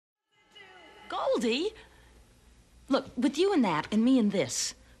Goldie? Look, with you and that, and me and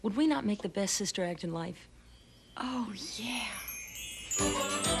this, would we not make the best sister act in life? Oh, yeah.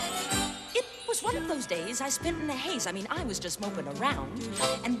 It was one of those days I spent in a haze. I mean, I was just moping around.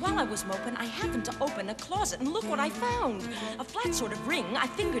 And while I was moping, I happened to open a closet, and look what I found. A flat sort of ring. I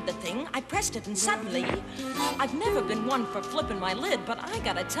fingered the thing, I pressed it, and suddenly, I've never been one for flipping my lid, but I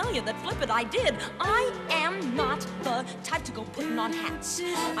gotta tell you that flip it I did. I am not the type to go putting on hats.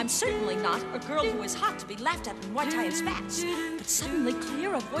 I'm certainly not a girl who is hot to be laughed at in white tie and spats. But suddenly,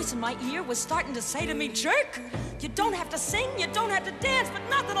 clear, a voice in my ear was starting to say to me, jerk, you don't have to sing, you don't have to dance, but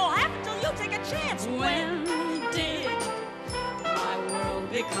nothing'll happen till you take a chance. When did my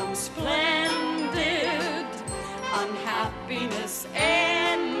world become splendid? Unhappiness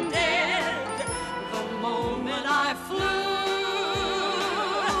ended the moment I flew,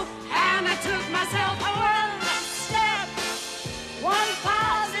 and I took myself a one step, one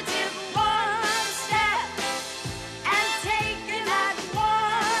positive one step, and taking that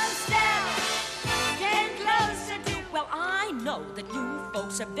one step came closer to. Well, I know that you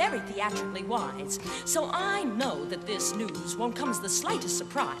folks are very theatrically wise, so I know that this news won't come as the slightest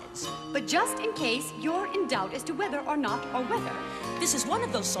surprise. But just in case you're in doubt as to whether or not or whether, This is one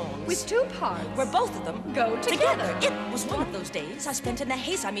of those songs with two parts where both of them go together. It was one of those days I spent in a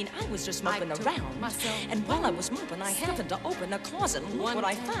haze. I mean, I was just moping around. And while I was moping, I happened to open a closet, and look what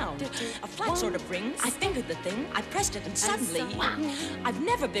I found. A flat sort of ring. I fingered the thing, I pressed it, and suddenly, I've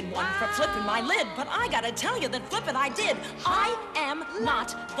never been one for flipping my lid, but I gotta tell you that flip it I did. I am not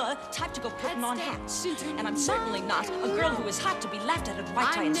the type to go putting on hats. And I'm certainly not a girl who is hot to be laughed at in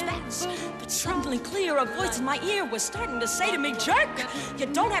white tie and spats. But suddenly, clear, a voice in my ear was starting to say to me, jerk, you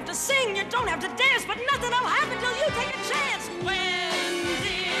don't have to sing, you don't have to dance, but nothing'll happen till you take a chance. Well,